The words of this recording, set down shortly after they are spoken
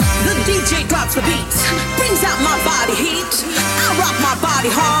drops the beats, brings out my body heat. I rock my body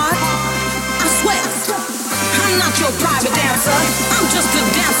hard, I swear. I'm not your private dancer, I'm just a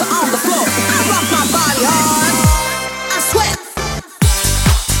dancer on the floor. I rock my body hard, I swear.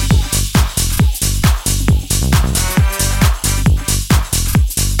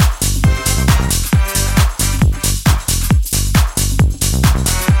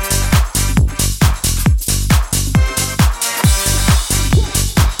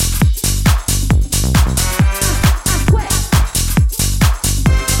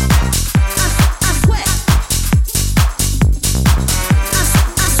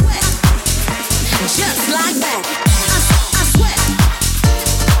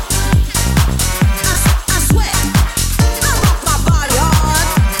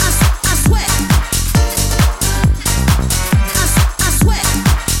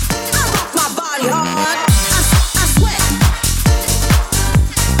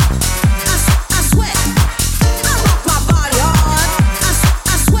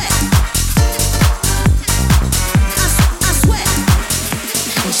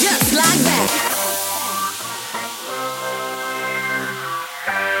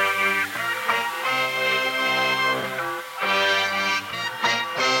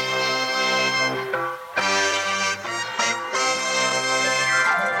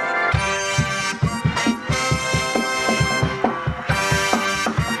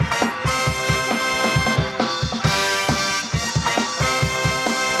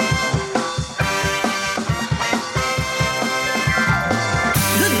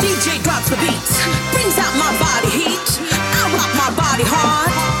 The beats, brings out my body heat. I rock my body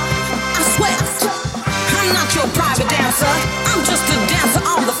hard, I swear. I'm not your private dancer, I'm just